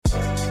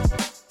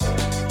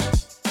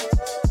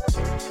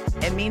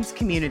means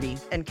community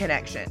and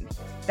connection.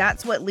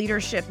 That's what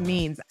leadership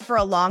means. For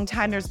a long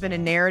time, there's been a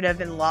narrative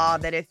in law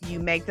that if you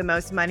make the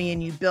most money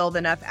and you build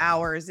enough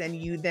hours and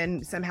you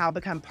then somehow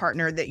become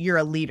partner, that you're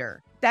a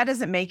leader. That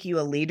doesn't make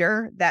you a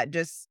leader. That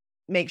just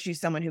makes you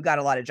someone who got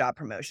a lot of job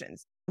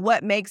promotions.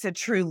 What makes a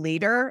true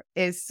leader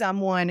is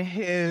someone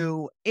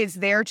who is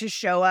there to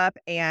show up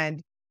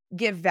and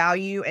give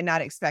value and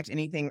not expect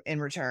anything in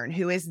return,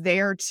 who is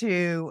there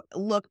to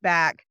look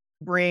back,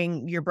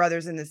 bring your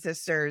brothers and the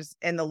sisters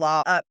in the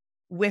law up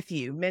with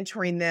you,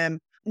 mentoring them,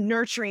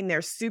 nurturing their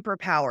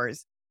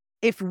superpowers.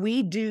 If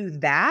we do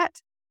that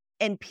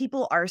and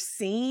people are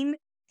seen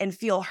and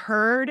feel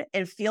heard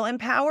and feel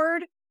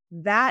empowered,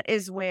 that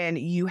is when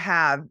you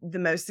have the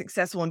most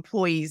successful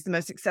employees, the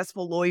most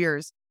successful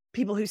lawyers,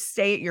 people who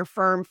stay at your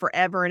firm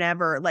forever and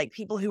ever, like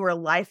people who are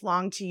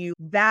lifelong to you.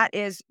 That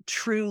is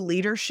true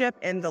leadership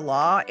in the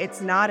law.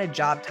 It's not a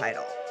job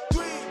title.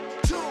 3,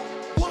 2,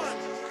 1.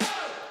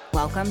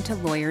 Welcome to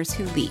Lawyers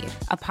Who Lead,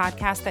 a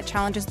podcast that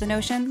challenges the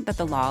notion that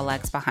the law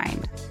lags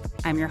behind.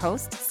 I'm your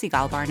host,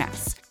 Sigal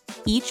Barnes.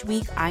 Each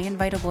week, I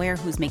invite a lawyer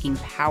who's making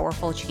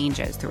powerful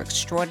changes through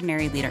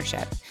extraordinary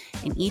leadership.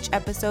 In each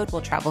episode,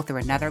 we'll travel through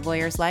another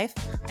lawyer's life,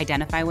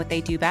 identify what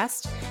they do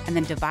best, and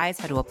then devise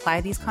how to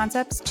apply these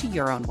concepts to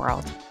your own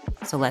world.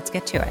 So let's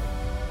get to it.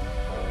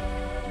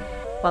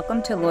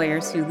 Welcome to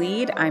Lawyers Who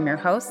Lead. I'm your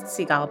host,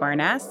 Sigal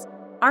Barnes.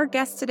 Our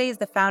guest today is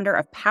the founder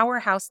of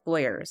Powerhouse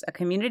Lawyers, a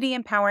community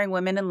empowering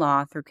women in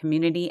law through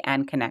community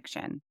and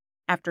connection.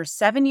 After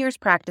 7 years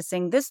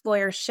practicing, this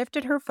lawyer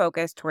shifted her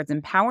focus towards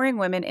empowering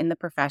women in the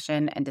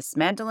profession and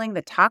dismantling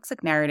the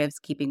toxic narratives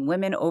keeping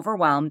women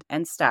overwhelmed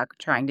and stuck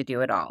trying to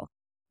do it all.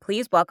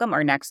 Please welcome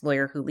our next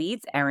lawyer who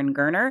leads, Erin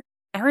Gerner.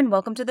 Erin,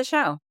 welcome to the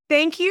show.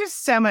 Thank you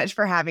so much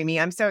for having me.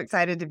 I'm so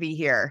excited to be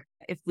here.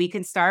 If we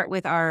can start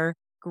with our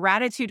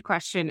gratitude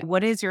question,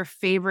 what is your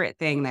favorite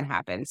thing that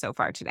happened so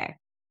far today?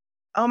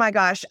 Oh my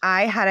gosh,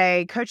 I had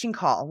a coaching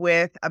call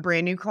with a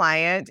brand new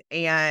client,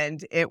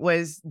 and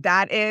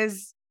that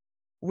is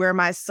where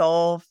my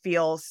soul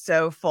feels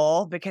so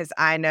full, because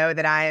I know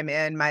that I am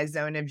in my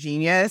zone of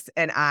genius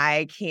and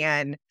I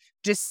can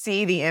just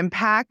see the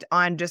impact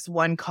on just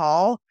one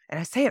call. And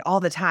I say it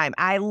all the time.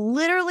 I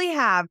literally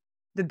have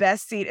the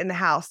best seat in the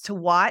house to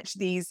watch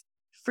these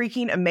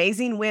freaking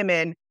amazing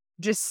women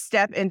just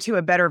step into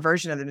a better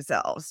version of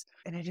themselves.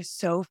 And it is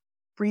so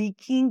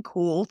freaking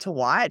cool to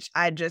watch.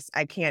 I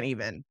can't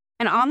even.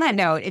 And on that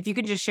note, if you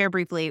could just share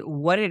briefly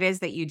what it is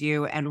that you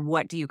do and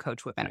what do you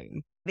coach women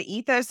on? The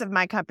ethos of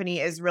my company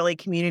is really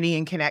community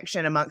and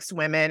connection amongst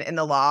women in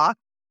the law.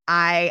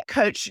 I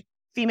coach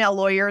female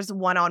lawyers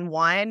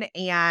one-on-one,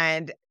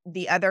 and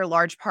the other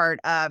large part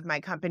of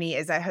my company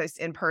is I host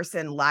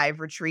in-person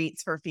live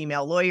retreats for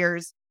female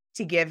lawyers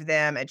to give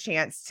them a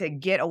chance to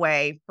get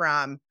away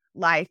from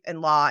life and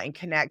law and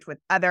connect with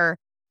other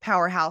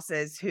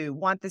powerhouses who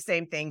want the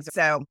same things.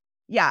 So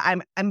yeah,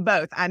 I'm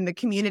both. I'm the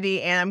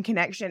community and I'm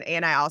connection,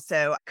 and I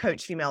also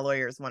coach female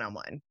lawyers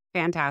one-on-one.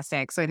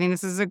 Fantastic. So I think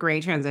this is a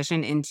great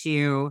transition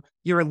into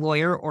your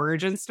lawyer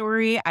origin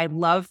story. I'd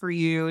love for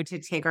you to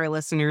take our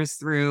listeners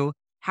through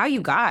how you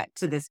got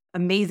to this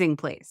amazing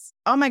place.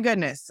 Oh my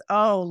goodness.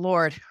 Oh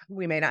Lord,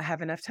 we may not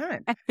have enough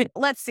time.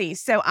 Let's see.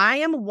 So I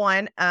am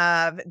one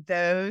of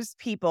those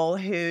people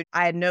who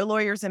I had no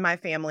lawyers in my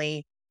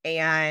family,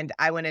 and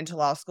I went into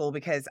law school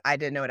because I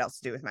didn't know what else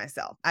to do with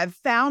myself. I've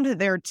found that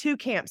there are two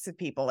camps of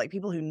people, like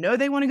people who know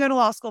they want to go to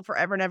law school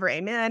forever and ever,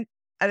 amen.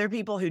 Other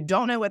people who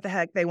don't know what the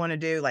heck they want to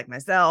do, like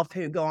myself,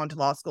 who go on to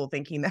law school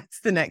thinking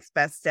that's the next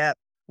best step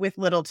with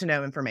little to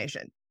no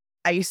information.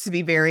 I used to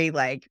be very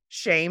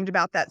shamed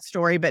about that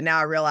story, but now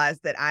I realize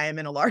that I am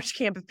in a large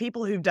camp of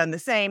people who've done the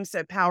same.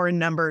 So power in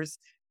numbers,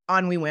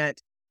 on we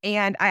went.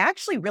 And I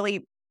actually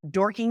really,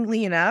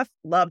 dorkingly enough,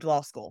 loved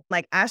law school.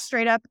 I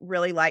straight up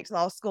really liked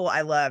law school. I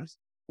loved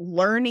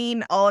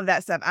learning all of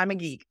that stuff. I'm a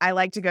geek. I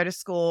like to go to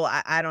school.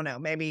 I don't know,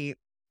 maybe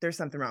there's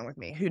something wrong with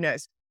me. Who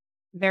knows?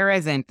 There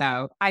isn't,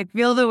 though. I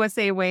feel the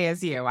same way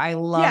as you. I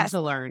love to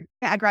learn.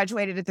 I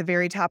graduated at the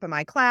very top of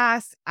my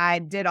class. I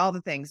did all the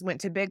things, went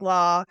to big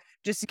law,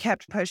 just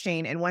kept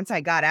pushing. And once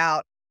I got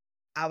out,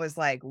 I was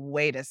like,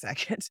 wait a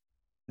second.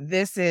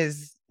 This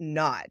is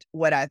not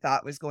what I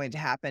thought was going to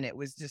happen. It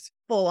was just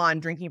full on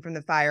drinking from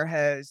the fire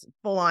hose,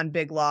 full on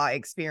big law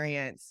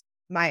experience.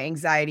 My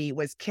anxiety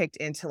was kicked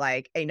into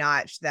a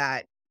notch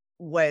that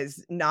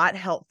was not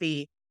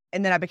healthy.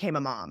 And then I became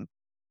a mom.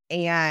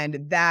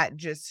 And that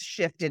just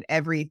shifted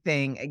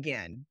everything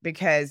again,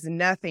 because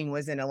nothing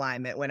was in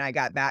alignment. When I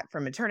got back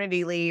from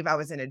maternity leave, I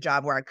was in a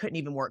job where I couldn't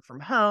even work from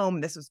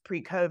home. This was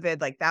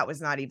pre-COVID. That was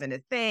not even a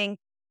thing.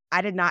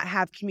 I did not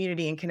have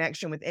community and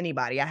connection with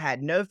anybody. I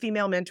had no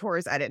female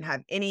mentors. I didn't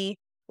have any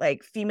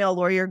female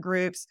lawyer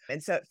groups.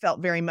 And so it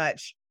felt very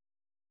much,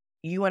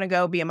 you want to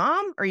go be a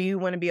mom or you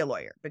want to be a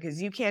lawyer,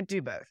 because you can't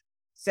do both.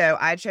 So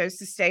I chose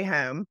to stay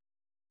home.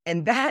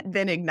 And that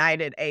then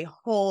ignited a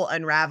whole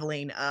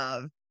unraveling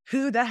of,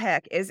 who the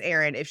heck is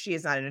Erin if she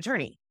is not an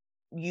attorney?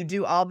 You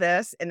do all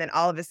this, and then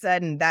all of a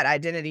sudden that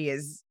identity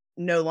is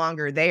no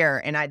longer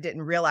there. And I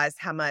didn't realize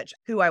how much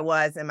who I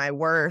was and my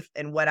worth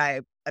and what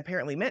I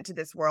apparently meant to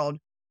this world,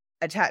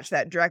 attach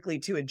that directly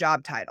to a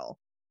job title.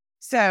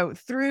 So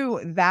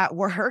through that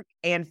work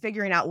and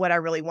figuring out what I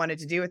really wanted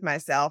to do with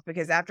myself,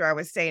 because after I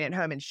was staying at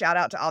home, and shout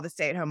out to all the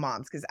stay-at-home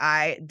moms, because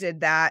I did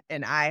that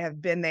and I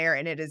have been there,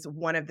 and it is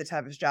one of the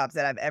toughest jobs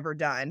that I've ever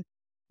done.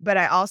 But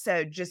I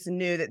also just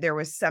knew that there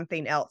was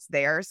something else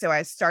there. So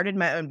I started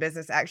my own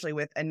business actually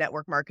with a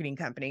network marketing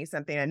company,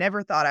 something I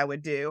never thought I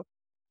would do.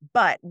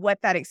 But what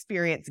that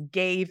experience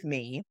gave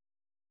me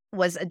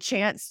was a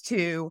chance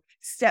to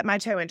step my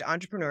toe into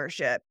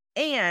entrepreneurship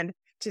and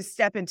to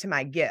step into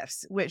my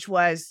gifts, which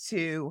was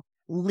to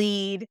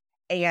lead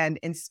and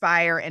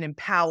inspire and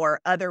empower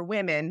other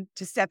women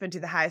to step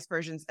into the highest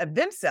versions of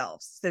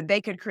themselves so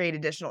they could create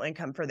additional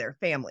income for their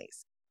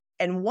families.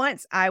 And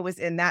once I was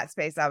in that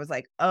space, I was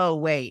like, oh,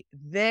 wait,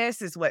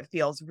 this is what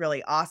feels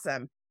really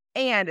awesome.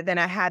 And then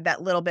I had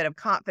that little bit of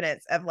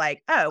confidence of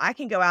like, oh, I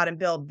can go out and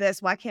build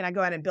this. Why can't I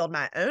go out and build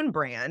my own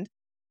brand?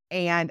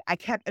 And I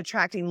kept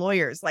attracting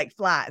lawyers like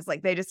flies.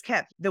 Like they just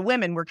kept, the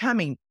women were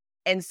coming.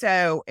 And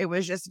so it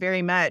was just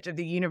very much of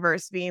the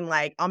universe being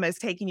like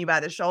almost taking you by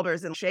the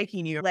shoulders and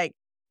shaking you. Like,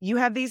 you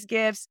have these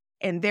gifts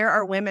and there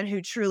are women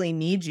who truly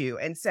need you.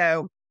 And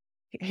so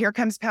here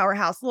comes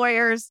Powerhouse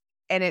Lawyers.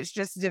 And it's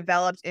just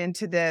developed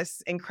into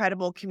this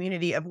incredible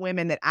community of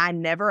women that I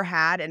never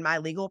had in my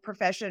legal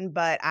profession,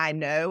 but I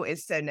know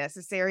is so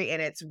necessary.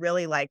 And it's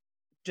really like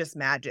just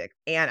magic.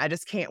 And I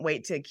just can't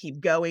wait to keep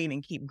going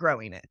and keep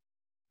growing it.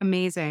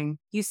 Amazing.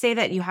 You say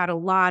that you had a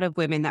lot of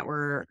women that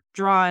were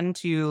drawn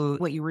to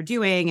what you were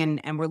doing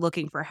and were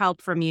looking for help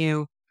from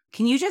you.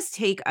 Can you just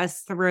take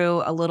us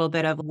through a little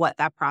bit of what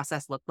that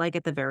process looked like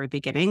at the very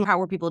beginning? How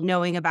were people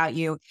knowing about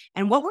you?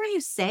 And what were you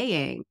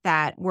saying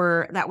that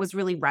was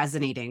really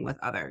resonating with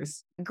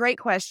others? Great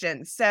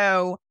question.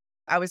 So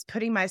I was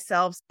putting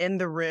myself in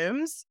the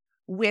rooms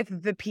with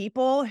the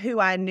people who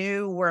I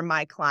knew were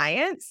my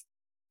clients.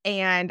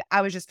 And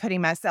I was just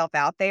putting myself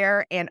out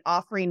there and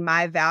offering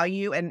my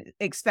value and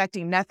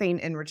expecting nothing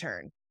in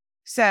return.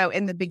 So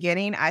in the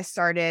beginning, I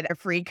started a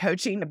free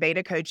coaching, a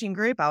beta coaching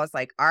group. I was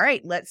like, all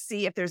right, let's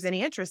see if there's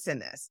any interest in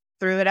this.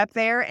 Threw it up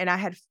there and I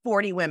had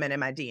 40 women in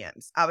my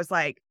DMs. I was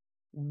like,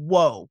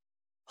 whoa,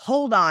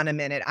 hold on a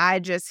minute. I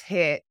just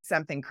hit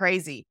something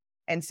crazy.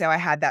 And so I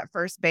had that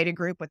first beta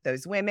group with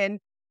those women.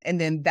 And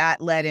then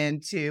that led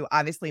into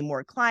obviously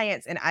more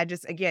clients. And I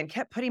just, again,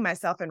 kept putting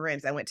myself in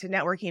rooms. I went to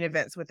networking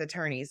events with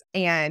attorneys.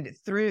 And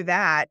through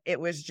that, it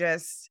was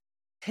just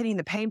hitting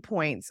the pain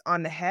points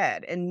on the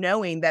head and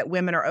knowing that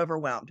women are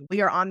overwhelmed.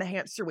 We are on the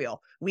hamster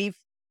wheel. We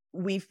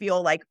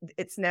feel like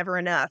it's never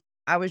enough.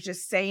 I was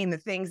just saying the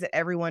things that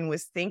everyone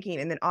was thinking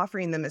and then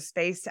offering them a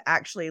space to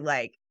actually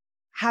like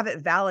have it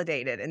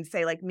validated and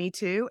say like, me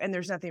too. And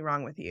there's nothing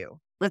wrong with you.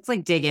 Let's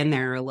like dig in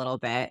there a little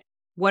bit.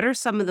 What are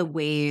some of the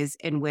ways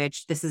in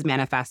which this is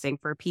manifesting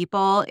for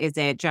people? Is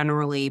it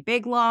generally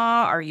big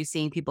law? Are you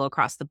seeing people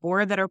across the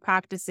board that are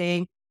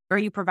practicing? Are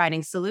you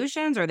providing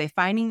solutions? Are they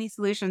finding these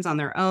solutions on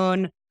their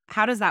own?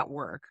 How does that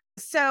work?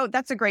 So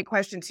that's a great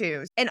question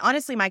too. And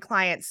honestly, my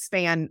clients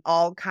span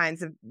all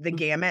kinds of the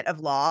gamut of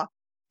law.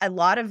 A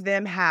lot of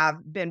them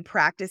have been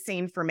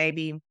practicing for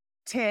maybe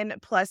 10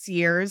 plus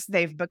years.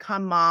 They've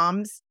become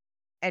moms.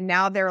 And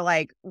now they're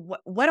like,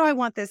 what do I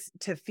want this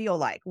to feel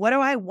like? What do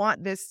I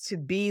want this to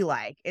be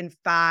like in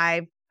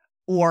 5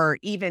 or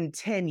even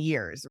 10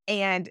 years?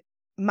 And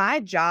my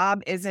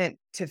job isn't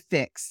to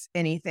fix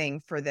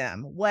anything for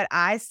them. What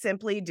I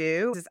simply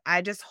do is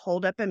I just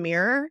hold up a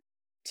mirror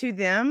to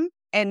them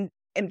and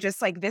am just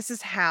like, this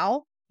is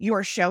how you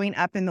are showing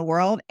up in the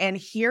world. And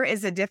here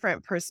is a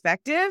different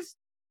perspective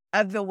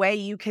of the way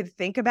you could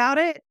think about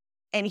it.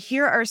 And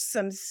here are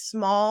some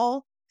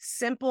small,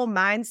 simple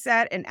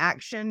mindset and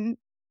action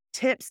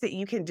tips that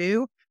you can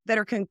do that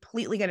are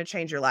completely going to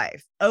change your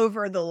life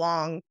over the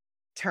long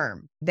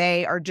term.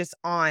 They are just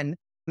on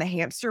the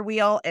hamster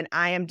wheel, and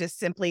I am just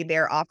simply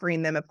there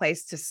offering them a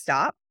place to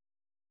stop,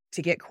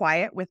 to get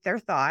quiet with their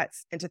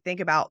thoughts, and to think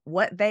about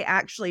what they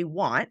actually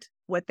want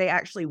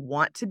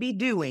to be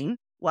doing,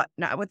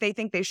 not what they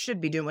think they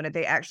should be doing, what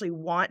they actually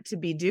want to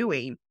be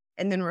doing,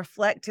 and then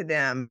reflect to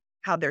them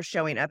how they're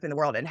showing up in the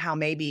world and how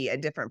maybe a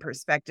different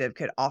perspective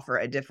could offer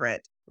a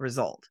different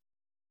result.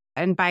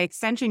 And by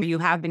extension, you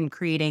have been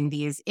creating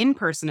these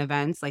in-person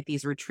events like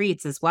these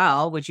retreats as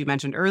well, which you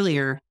mentioned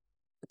earlier.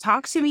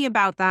 Talk to me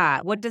about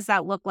that. What does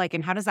that look like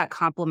and how does that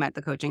complement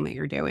the coaching that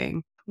you're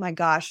doing? My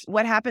gosh,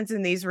 what happens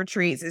in these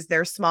retreats is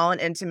they're small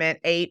and intimate,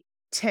 8,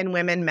 10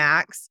 women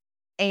max.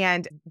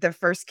 And the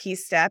first key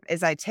step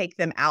is I take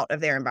them out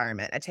of their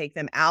environment. I take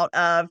them out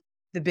of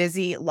the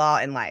busy law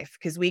and life,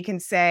 because we can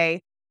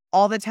say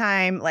all the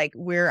time, like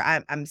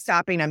I'm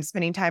stopping, I'm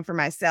spending time for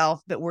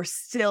myself, but we're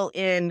still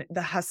in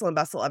the hustle and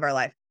bustle of our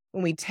life.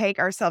 When we take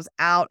ourselves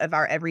out of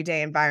our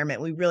everyday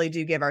environment, we really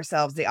do give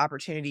ourselves the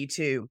opportunity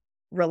to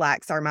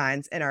relax our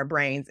minds and our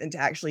brains and to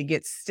actually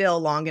get still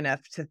long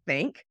enough to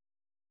think.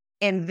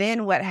 And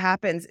then what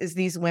happens is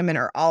these women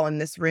are all in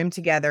this room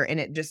together and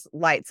it just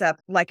lights up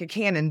like a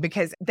cannon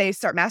because they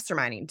start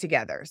masterminding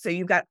together. So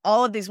you've got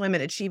all of these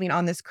women achieving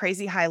on this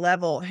crazy high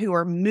level who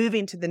are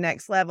moving to the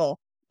next level,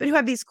 but who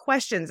have these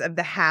questions of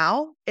the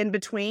how in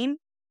between,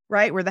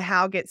 right? Where the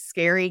how gets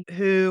scary,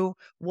 who,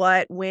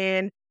 what,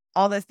 when,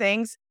 all the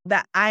things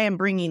that I am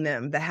bringing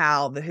them, the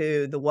how, the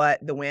who, the what,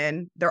 the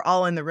when, they're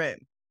all in the room.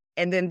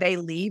 And then they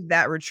leave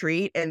that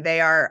retreat and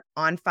they are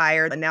on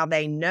fire. And now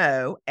they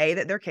know A,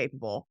 that they're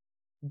capable.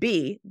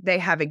 B, they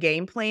have a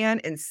game plan.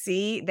 And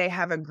C, they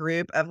have a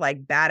group of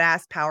like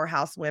badass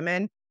powerhouse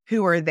women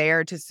who are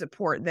there to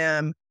support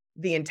them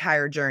the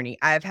entire journey.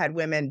 I've had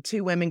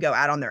two women go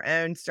out on their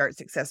own, start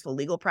successful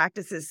legal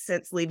practices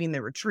since leaving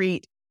the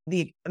retreat.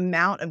 The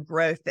amount of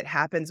growth that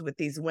happens with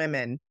these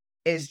women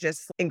is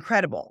just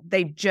incredible.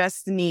 They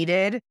just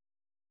needed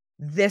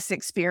this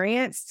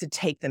experience to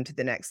take them to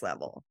the next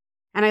level.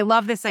 And I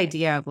love this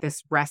idea of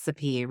this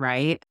recipe,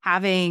 right?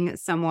 Having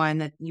someone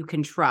that you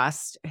can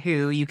trust,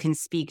 who you can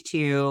speak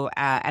to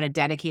at a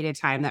dedicated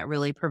time that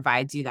really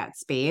provides you that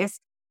space.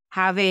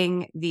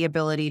 Having the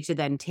ability to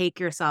then take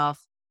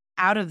yourself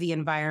out of the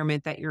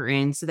environment that you're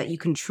in so that you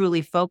can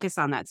truly focus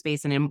on that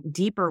space in a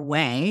deeper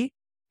way.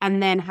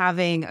 And then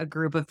having a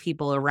group of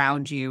people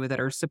around you that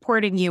are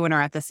supporting you and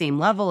are at the same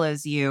level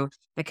as you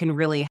that can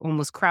really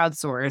almost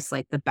crowdsource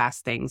like the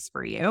best things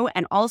for you.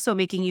 And also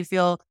making you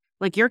feel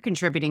like you're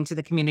contributing to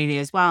the community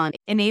as well and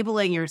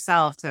enabling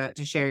yourself to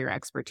share your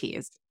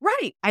expertise.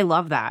 Right. I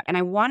love that. And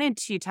I wanted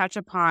to touch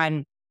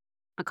upon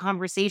a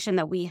conversation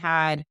that we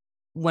had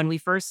when we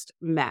first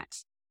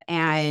met.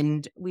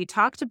 And we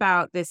talked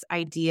about this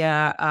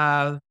idea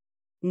of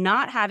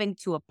not having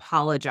to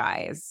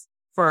apologize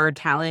for our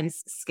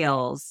talents,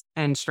 skills,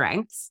 and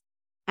strengths,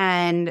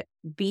 and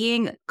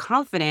being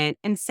confident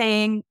and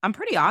saying, I'm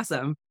pretty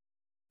awesome.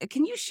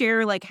 Can you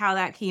share like how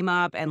that came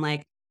up and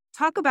like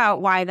talk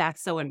about why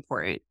that's so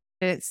important?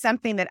 It's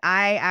something that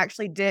I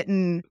actually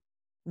didn't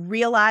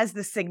realize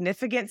the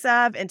significance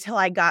of until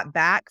I got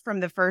back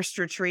from the first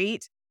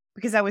retreat,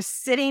 because I was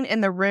sitting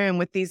in the room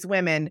with these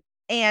women.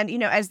 And,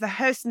 as the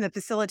host and the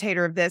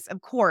facilitator of this,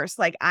 of course,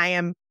 like I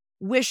am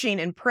wishing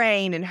and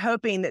praying and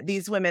hoping that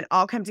these women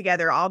all come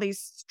together, all these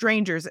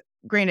strangers.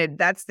 Granted,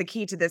 that's the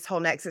key to this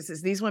whole nexus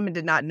is these women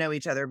did not know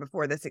each other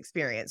before this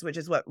experience, which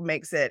is what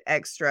makes it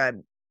extra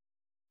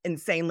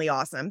insanely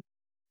awesome.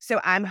 So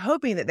I'm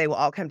hoping that they will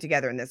all come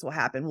together and this will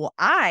happen. Well,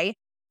 I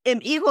am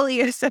equally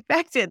as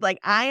affected. Like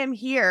I am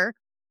here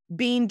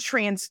being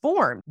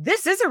transformed.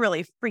 This is a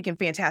really freaking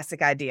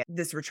fantastic idea,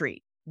 this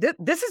retreat.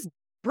 This is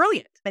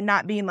brilliant. And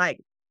not being like,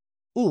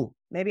 ooh,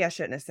 maybe I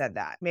shouldn't have said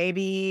that.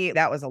 Maybe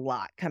that was a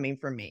lot coming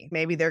from me.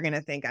 Maybe they're going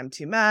to think I'm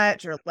too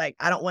much or like,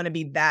 I don't want to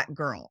be that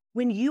girl.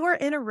 When you are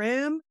in a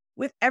room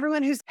with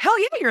everyone who's, hell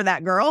yeah, you're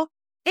that girl.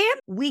 And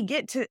we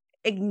get to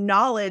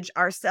acknowledge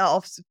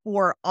ourselves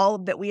for all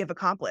that we have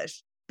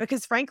accomplished.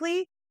 Because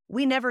frankly,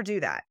 we never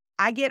do that.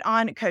 I get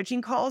on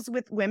coaching calls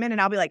with women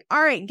and I'll be like,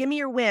 all right, give me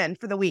your win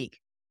for the week.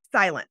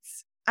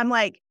 Silence. I'm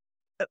like,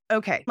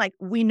 okay, like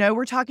we know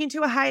we're talking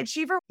to a high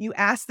achiever. You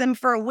ask them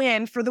for a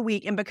win for the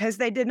week. And because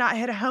they did not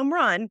hit a home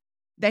run,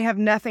 they have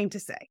nothing to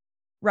say,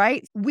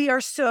 right? We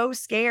are so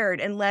scared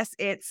unless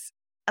it's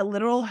a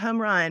literal home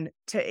run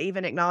to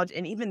even acknowledge.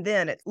 And even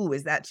then it's, ooh,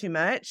 is that too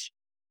much?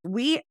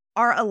 We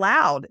are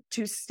allowed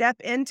to step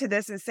into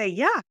this and say,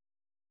 yeah,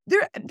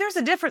 there's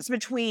a difference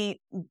between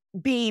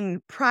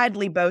being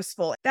pridely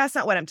boastful. That's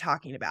not what I'm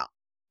talking about.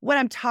 What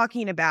I'm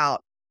talking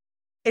about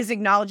is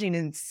acknowledging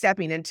and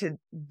stepping into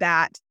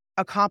that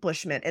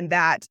accomplishment and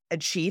that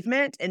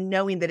achievement and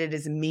knowing that it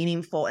is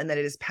meaningful and that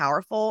it is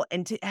powerful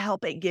and to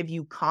help it give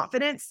you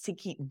confidence to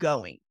keep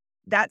going.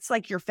 That's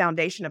like your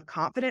foundation of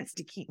confidence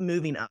to keep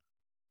moving up.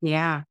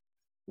 Yeah.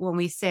 When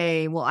we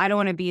say, well, I don't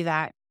want to be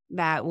that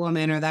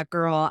woman or that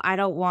girl. I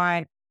don't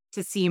want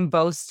to seem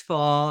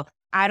boastful.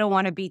 I don't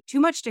want to be too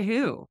much to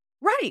who.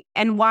 Right.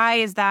 And why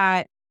is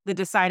that the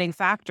deciding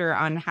factor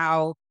on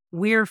how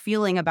we're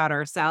feeling about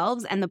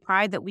ourselves and the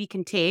pride that we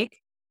can take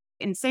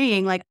in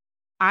saying like,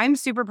 I'm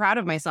super proud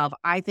of myself.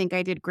 I think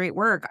I did great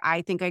work.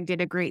 I think I did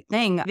a great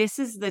thing. This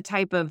is the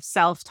type of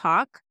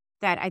self-talk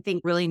that I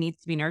think really needs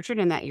to be nurtured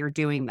and that you're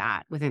doing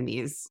that within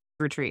these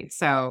retreats.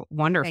 So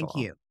wonderful.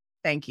 Thank you.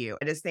 Thank you.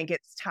 I just think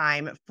it's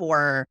time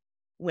for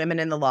women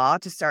in the law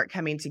to start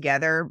coming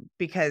together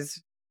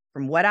because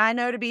from what I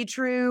know to be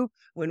true,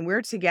 when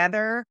we're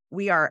together,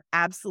 we are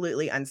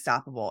absolutely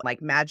unstoppable.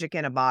 Like magic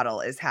in a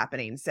bottle is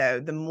happening. So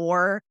the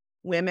more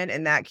women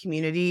in that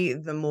community,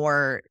 the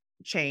more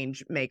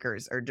change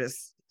makers are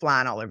just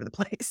flying all over the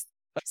place.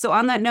 So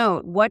on that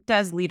note, what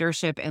does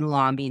leadership in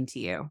law mean to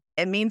you?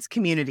 It means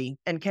community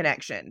and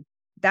connection.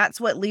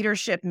 That's what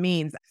leadership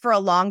means. For a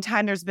long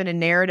time, there's been a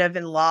narrative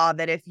in law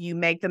that if you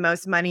make the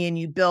most money and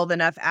you build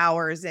enough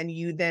hours and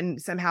you then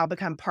somehow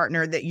become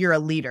partner, that you're a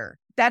leader.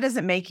 That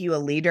doesn't make you a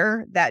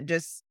leader. That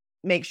just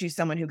makes you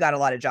someone who got a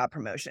lot of job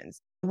promotions.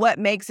 What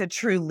makes a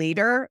true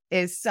leader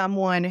is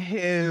someone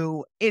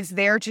who is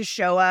there to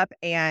show up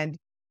and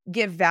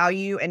give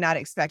value and not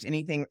expect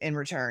anything in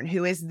return,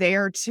 who is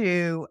there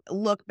to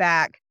look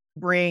back,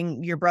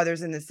 bring your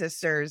brothers and the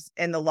sisters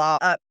in the law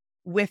up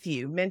with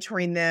you,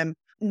 mentoring them,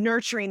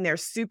 nurturing their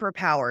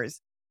superpowers.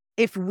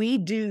 If we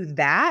do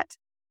that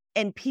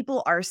and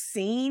people are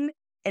seeing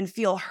and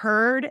feel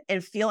heard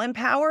and feel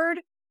empowered,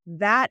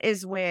 that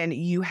is when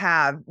you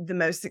have the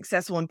most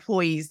successful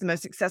employees, the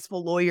most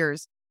successful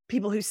lawyers,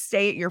 people who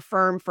stay at your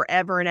firm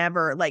forever and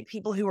ever, like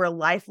people who are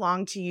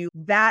lifelong to you.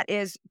 That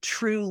is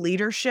true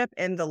leadership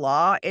in the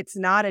law. It's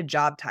not a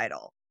job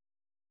title.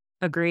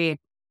 Agreed.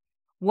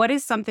 What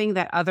is something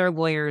that other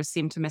lawyers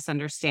seem to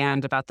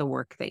misunderstand about the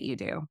work that you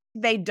do?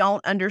 They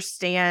don't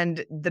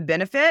understand the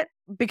benefit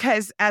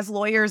because as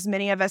lawyers,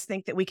 many of us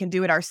think that we can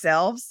do it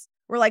ourselves.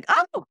 We're like,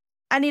 oh,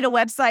 I need a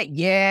website.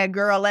 Yeah,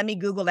 girl, let me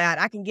Google that.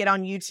 I can get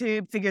on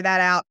YouTube, figure that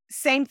out.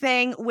 Same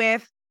thing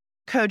with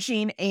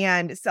coaching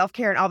and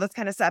self-care and all this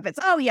kind of stuff. It's,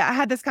 oh yeah, I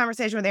had this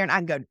conversation with Erin. I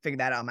can go figure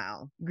that out on my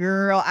own.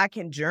 Girl, I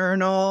can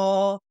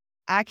journal.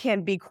 I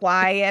can be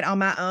quiet on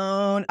my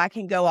own. I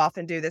can go off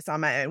and do this on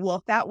my own. Well,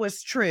 if that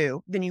was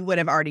true, then you would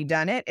have already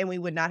done it and we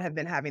would not have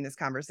been having this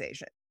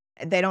conversation.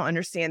 They don't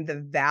understand the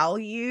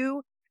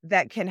value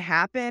that can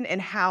happen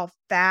and how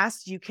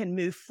fast you can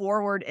move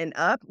forward and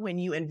up when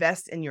you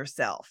invest in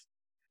yourself.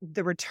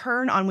 The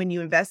return on when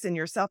you invest in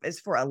yourself is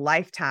for a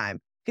lifetime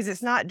because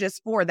it's not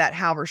just for that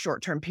however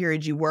short-term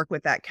period you work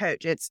with that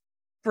coach. It's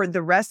for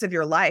the rest of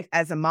your life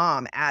as a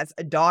mom, as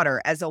a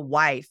daughter, as a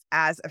wife,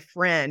 as a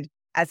friend,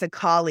 as a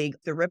colleague.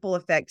 The ripple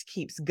effect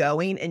keeps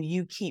going and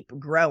you keep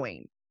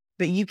growing.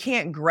 But you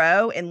can't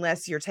grow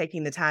unless you're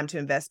taking the time to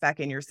invest back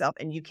in yourself,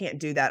 and you can't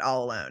do that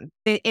all alone.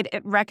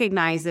 It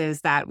recognizes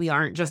that we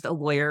aren't just a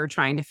lawyer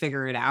trying to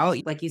figure it out.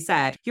 Like you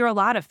said, you're a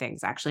lot of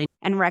things, actually.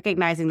 And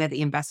recognizing that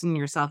the investment in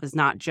yourself is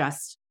not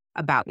just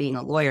about being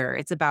a lawyer.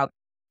 It's about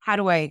how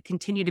do I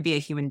continue to be a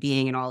human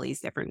being in all these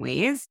different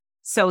ways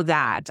so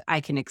that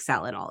I can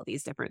excel at all of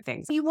these different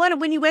things.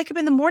 When you wake up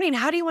in the morning,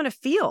 how do you want to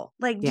feel?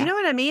 Like, do you know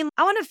what I mean?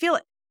 I want to feel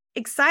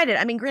excited.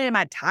 I mean, granted, am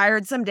I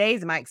tired some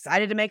days? Am I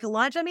excited to make a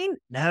lunch? I mean,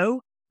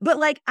 no. But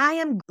like,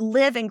 I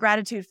live in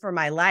gratitude for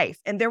my life.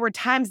 And there were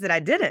times that I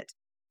didn't.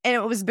 And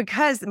it was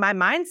because my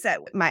mindset,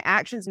 my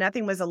actions,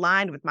 nothing was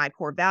aligned with my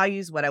core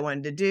values, what I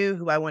wanted to do,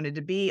 who I wanted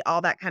to be,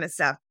 all that kind of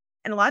stuff.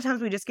 And a lot of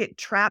times we just get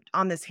trapped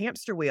on this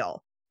hamster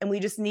wheel and we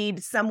just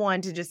need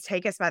someone to just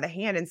take us by the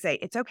hand and say,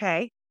 it's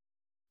okay.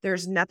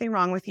 There's nothing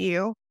wrong with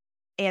you.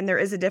 And there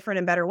is a different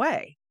and better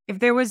way. If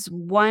there was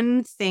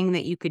one thing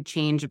that you could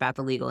change about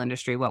the legal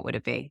industry, what would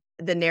it be?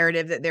 The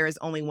narrative that there is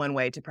only one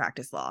way to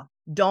practice law.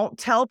 Don't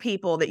tell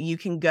people that you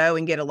can go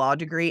and get a law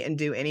degree and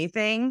do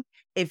anything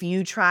if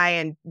you try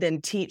and then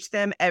teach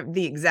them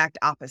the exact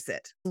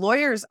opposite.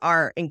 Lawyers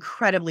are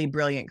incredibly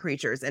brilliant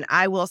creatures. And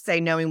I will say,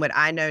 knowing what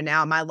I know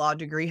now, my law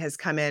degree has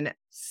come in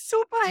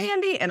super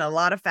handy in a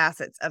lot of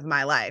facets of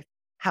my life.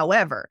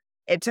 However,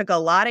 it took a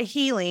lot of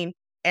healing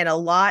and a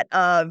lot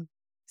of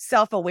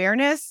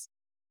self-awareness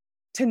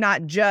to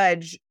not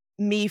judge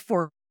me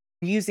for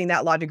using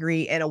that law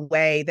degree in a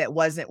way that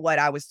wasn't what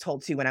I was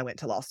told to when I went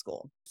to law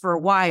school. For a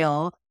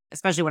while,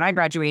 especially when I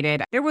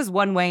graduated, there was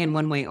one way and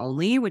one way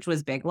only, which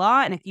was big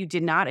law. And if you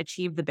did not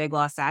achieve the big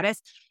law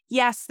status,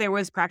 yes, there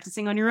was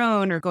practicing on your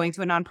own or going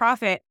to a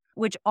nonprofit,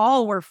 which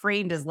all were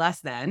framed as less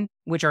than,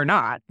 which are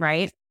not,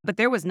 right? But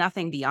there was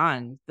nothing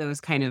beyond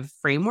those kind of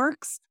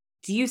frameworks.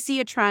 Do you see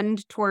a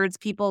trend towards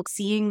people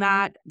seeing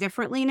that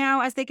differently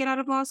now as they get out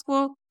of law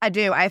school? I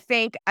do. I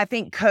think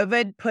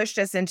COVID pushed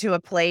us into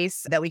a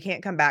place that we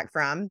can't come back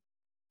from.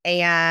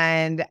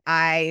 And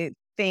I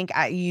think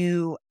I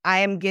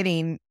am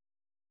getting,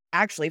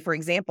 actually, for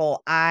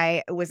example,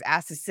 I was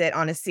asked to sit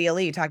on a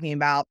CLE talking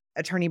about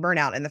attorney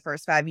burnout in the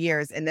first 5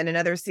 years, and then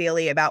another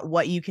CLE about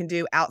what you can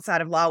do outside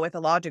of law with a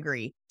law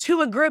degree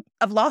to a group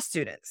of law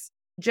students,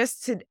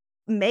 just to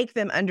make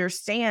them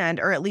understand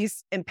or at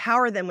least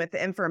empower them with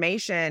the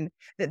information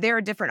that there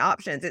are different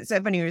options. It's so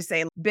funny you were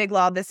saying big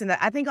law, this and that.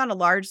 I think on a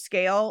large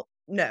scale,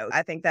 no,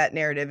 I think that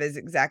narrative is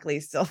exactly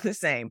still the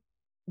same.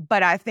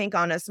 But I think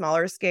on a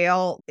smaller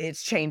scale,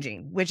 it's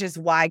changing, which is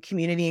why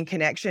community and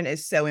connection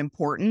is so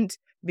important,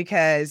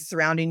 because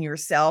surrounding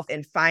yourself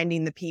and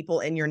finding the people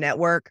in your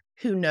network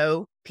who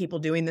know people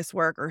doing this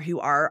work or who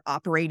are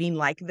operating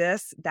like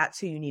this, that's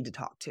who you need to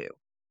talk to.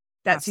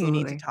 That's who you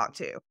need to talk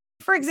to.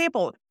 For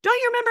example, don't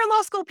you remember in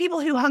law school,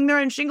 people who hung their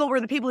own shingle were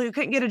the people who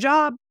couldn't get a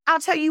job? I'll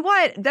tell you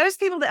what, those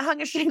people that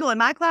hung a shingle in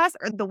my class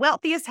are the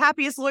wealthiest,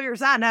 happiest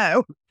lawyers I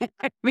know.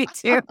 Me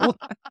too.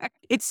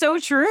 It's so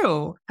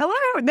true.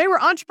 Hello. They were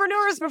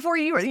entrepreneurs before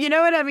you were, you know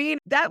what I mean?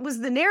 That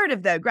was the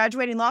narrative though,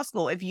 graduating law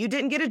school. If you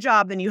didn't get a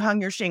job, then you hung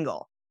your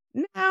shingle.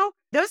 No,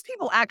 those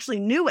people actually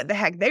knew what the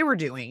heck they were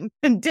doing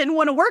and didn't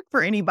want to work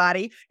for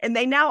anybody. And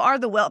they now are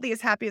the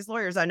wealthiest, happiest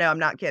lawyers I know. I'm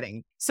not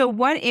kidding. So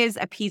what is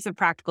a piece of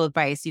practical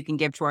advice you can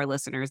give to our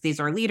listeners?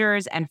 These are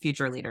leaders and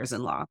future leaders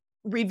in law.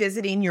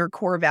 Revisiting your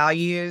core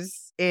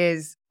values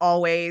is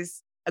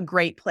always a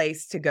great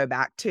place to go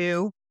back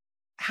to.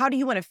 How do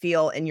you want to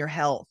feel in your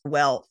health,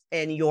 wealth,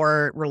 in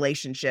your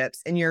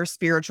relationships, in your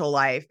spiritual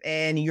life,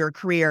 in your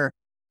career?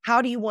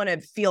 How do you want to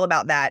feel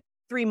about that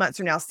 3 months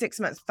from now, 6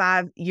 months,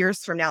 5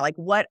 years from now? Like,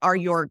 what are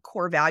your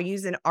core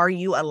values and are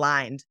you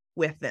aligned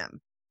with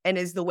them? And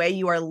is the way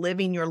you are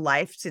living your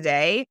life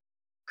today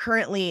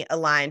currently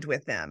aligned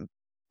with them?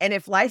 And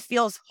if life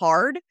feels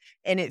hard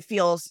and it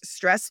feels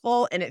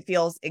stressful and it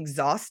feels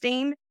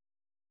exhausting,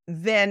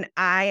 then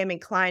I am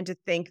inclined to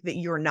think that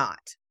you're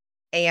not.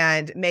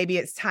 And maybe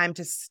it's time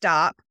to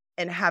stop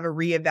and have a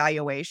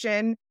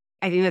reevaluation.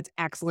 I think that's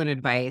excellent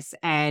advice.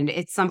 And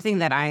it's something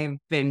that I've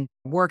been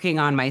working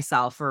on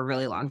myself for a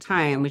really long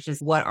time, which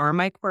is what are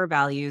my core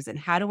values and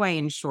how do I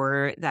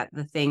ensure that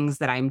the things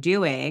that I'm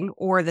doing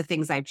or the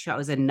things I've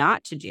chosen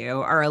not to do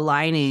are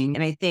aligning.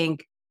 And I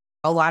think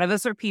a lot of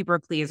us are people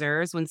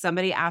pleasers. When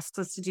somebody asks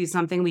us to do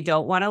something, we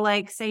don't want to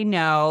like say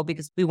no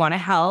because we want to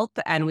help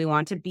and we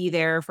want to be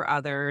there for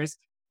others.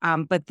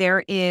 But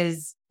there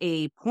is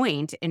a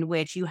point in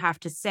which you have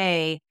to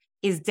say,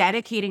 is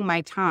dedicating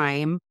my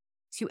time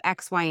to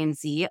X, Y, and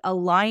Z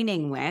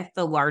aligning with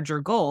the larger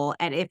goal?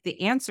 And if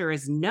the answer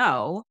is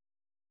no,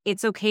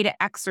 it's okay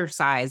to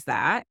exercise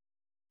that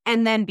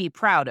and then be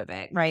proud of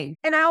it, right?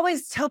 And I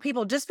always tell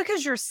people just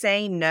because you're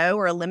saying no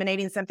or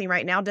eliminating something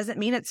right now doesn't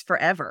mean it's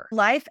forever.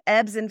 Life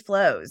ebbs and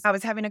flows. I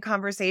was having a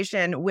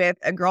conversation with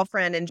a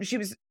girlfriend and she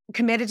was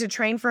committed to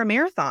train for a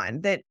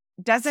marathon that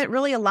doesn't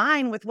really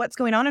align with what's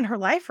going on in her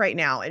life right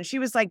now. And she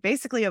was like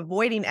basically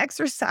avoiding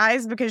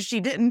exercise because she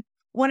didn't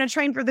want to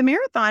train for the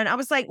marathon. I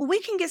was like, well,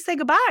 we can say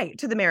goodbye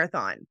to the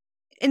marathon.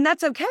 And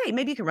that's okay.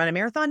 Maybe you can run a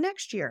marathon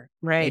next year.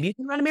 Right. Maybe you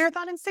can run a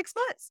marathon in 6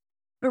 months.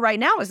 But right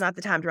now is not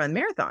the time to run the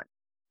marathon.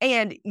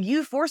 And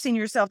you forcing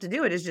yourself to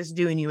do it is just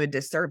doing you a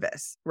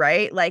disservice,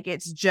 right? Like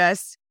it's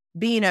just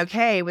being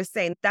okay with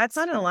saying, that's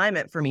not an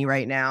alignment for me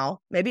right now.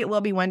 Maybe it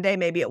will be one day,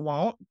 maybe it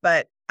won't,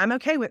 but I'm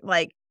okay with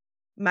like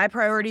my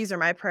priorities are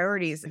my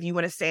priorities. If you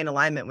want to stay in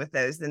alignment with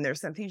those, then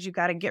there's some things you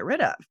got to get rid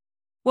of.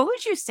 What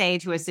would you say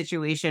to a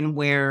situation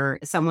where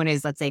someone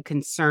is, let's say,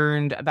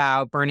 concerned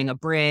about burning a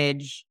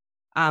bridge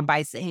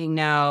by saying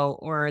no,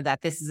 or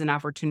that this is an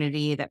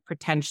opportunity that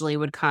potentially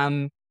would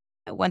come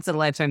once in a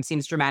lifetime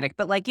seems dramatic,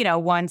 but like,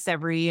 once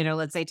every,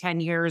 let's say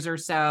 10 years or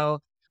so,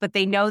 but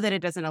they know that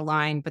it doesn't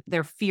align, but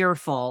they're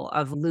fearful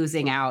of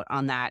losing out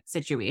on that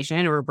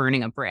situation or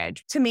burning a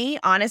bridge? To me,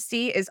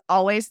 honesty is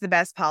always the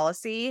best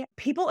policy.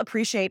 People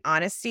appreciate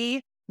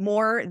honesty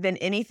more than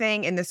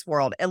anything in this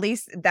world. At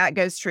least that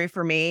goes true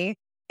for me.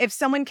 If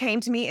someone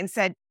came to me and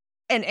said,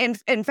 and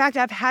in fact,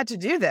 I've had to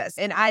do this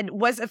and I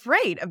was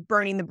afraid of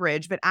burning the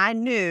bridge, but I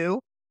knew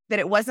that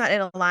it was not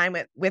in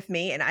alignment with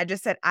me. And I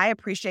just said, I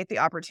appreciate the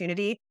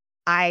opportunity.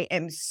 I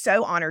am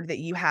so honored that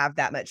you have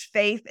that much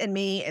faith in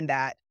me and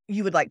that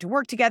you would like to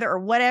work together or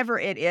whatever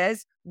it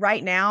is.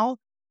 Right now,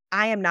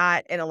 I am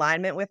not in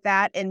alignment with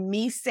that. And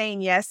me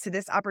saying yes to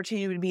this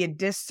opportunity would be a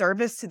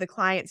disservice to the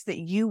clients that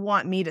you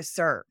want me to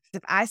serve.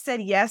 If I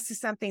said yes to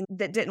something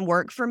that didn't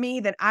work for me,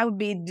 then I would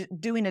be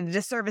doing a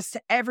disservice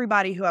to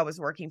everybody who I was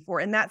working for.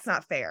 And that's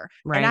not fair.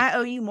 Right. And I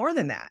owe you more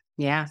than that.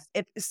 Yeah.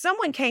 If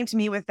someone came to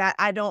me with that,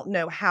 I don't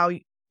know how,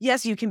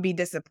 yes, you can be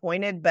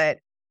disappointed, but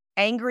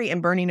angry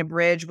and burning a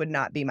bridge would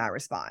not be my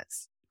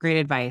response. Great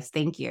advice.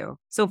 Thank you.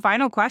 So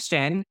final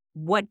question,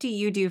 what do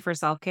you do for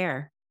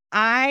self-care?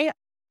 I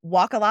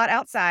walk a lot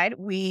outside.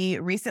 We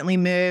recently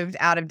moved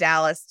out of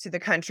Dallas to the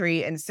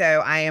country. And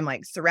so I am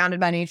like surrounded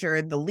by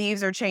nature. The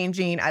leaves are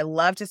changing. I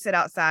love to sit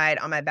outside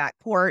on my back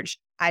porch.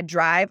 I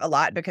drive a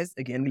lot because,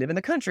 again, we live in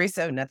the country,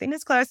 so nothing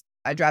is close.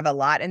 I drive a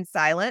lot in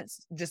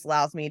silence, just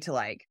allows me to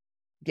like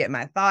get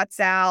my thoughts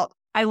out.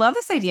 I love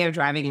this idea of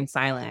driving in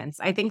silence.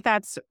 I think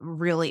that's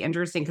really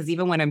interesting because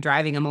even when I'm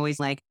driving, I'm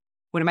always like,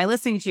 what am I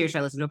listening to? Should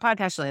I listen to a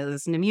podcast? Should I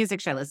listen to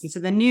music? Should I listen to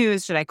the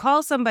news? Should I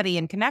call somebody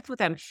and connect with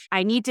them?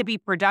 I need to be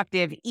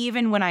productive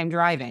even when I'm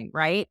driving,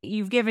 right?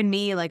 You've given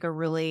me like a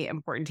really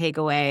important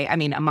takeaway. I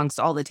mean, amongst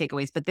all the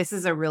takeaways, but this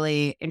is a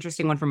really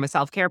interesting one from a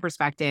self-care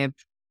perspective.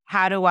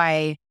 How do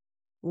I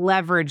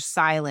leverage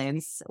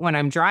silence when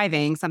I'm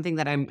driving, something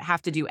that I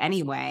have to do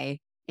anyway,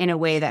 in a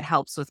way that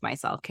helps with my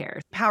self-care?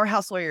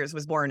 Powerhouse Lawyers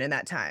was born in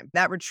that time.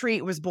 That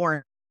retreat was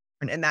born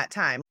in that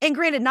time. And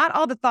granted, not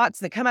all the thoughts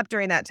that come up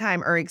during that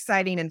time are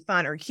exciting and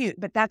fun or cute,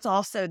 but that's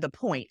also the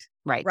point,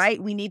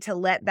 right? We need to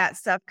let that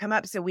stuff come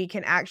up so we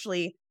can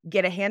actually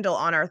get a handle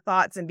on our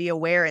thoughts and be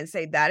aware and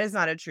say, that is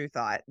not a true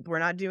thought. We're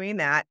not doing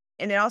that.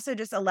 And it also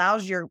just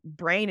allows your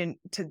brain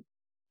to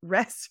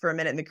rest for a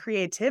minute and the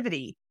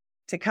creativity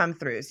to come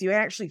through. So you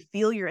actually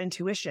feel your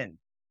intuition,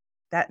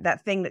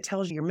 that thing that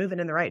tells you you're moving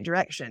in the right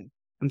direction.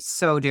 I'm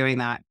so doing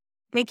that.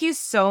 Thank you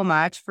so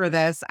much for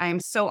this.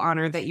 I'm so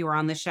honored that you were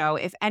on the show.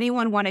 If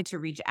anyone wanted to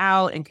reach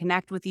out and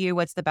connect with you,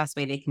 what's the best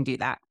way they can do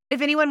that? If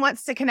anyone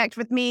wants to connect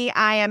with me,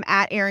 I am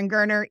at Erin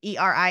Gerner,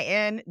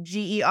 ErinGerner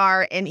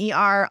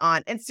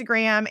on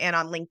Instagram and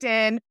on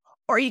LinkedIn.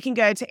 Or you can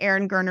go to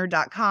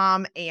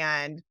eringerner.com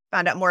and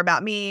find out more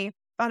about me,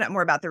 find out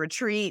more about the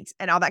retreat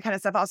and all that kind of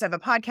stuff. I also have a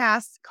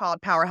podcast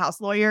called Powerhouse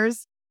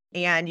Lawyers,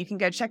 and you can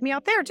go check me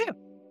out there too.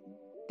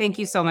 Thank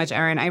you so much,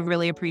 Erin. I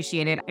really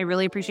appreciate it. I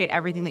really appreciate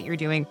everything that you're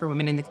doing for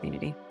women in the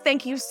community.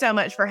 Thank you so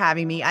much for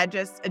having me. I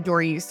just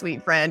adore you,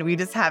 sweet friend. We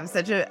just have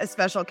such a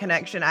special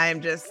connection. I am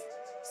just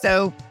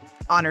so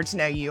honored to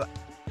know you.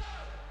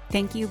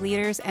 Thank you,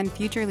 leaders and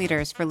future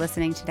leaders, for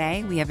listening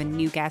today. We have a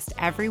new guest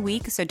every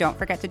week, so don't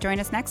forget to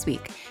join us next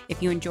week.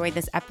 If you enjoyed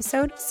this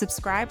episode,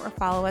 subscribe or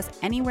follow us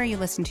anywhere you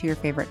listen to your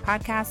favorite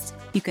podcasts.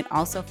 You can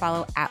also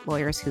follow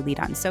 @LawyersWhoLead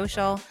on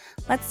social.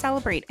 Let's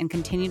celebrate and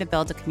continue to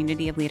build a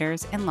community of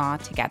leaders in law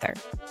together.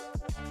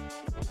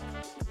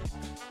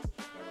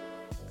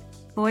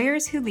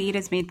 Lawyers Who Lead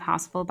is made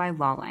possible by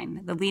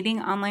Lawline, the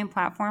leading online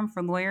platform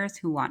for lawyers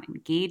who want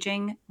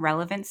engaging,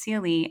 relevant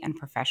CLE and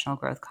professional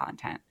growth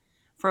content.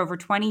 For over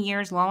 20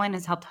 years, Lawline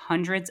has helped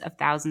hundreds of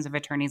thousands of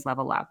attorneys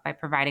level up by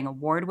providing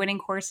award-winning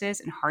courses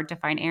in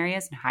hard-to-find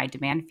areas and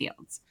high-demand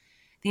fields.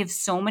 They have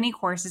so many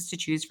courses to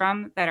choose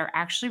from that are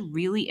actually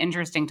really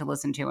interesting to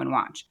listen to and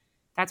watch.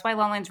 That's why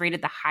Lawline's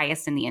rated the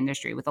highest in the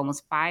industry, with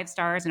almost 5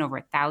 stars and over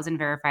 1,000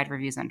 verified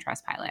reviews on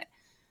Trustpilot.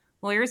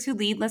 Lawyers Who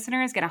Lead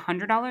listeners get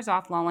 $100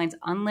 off Lawline's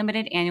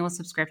unlimited annual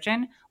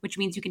subscription, which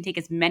means you can take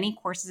as many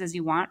courses as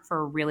you want for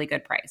a really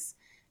good price.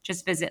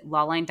 Just visit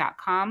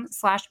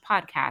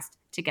lawline.com/podcast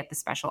to get the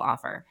special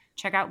offer.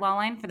 Check out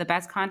Lawline for the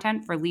best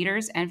content for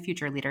leaders and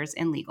future leaders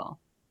in legal.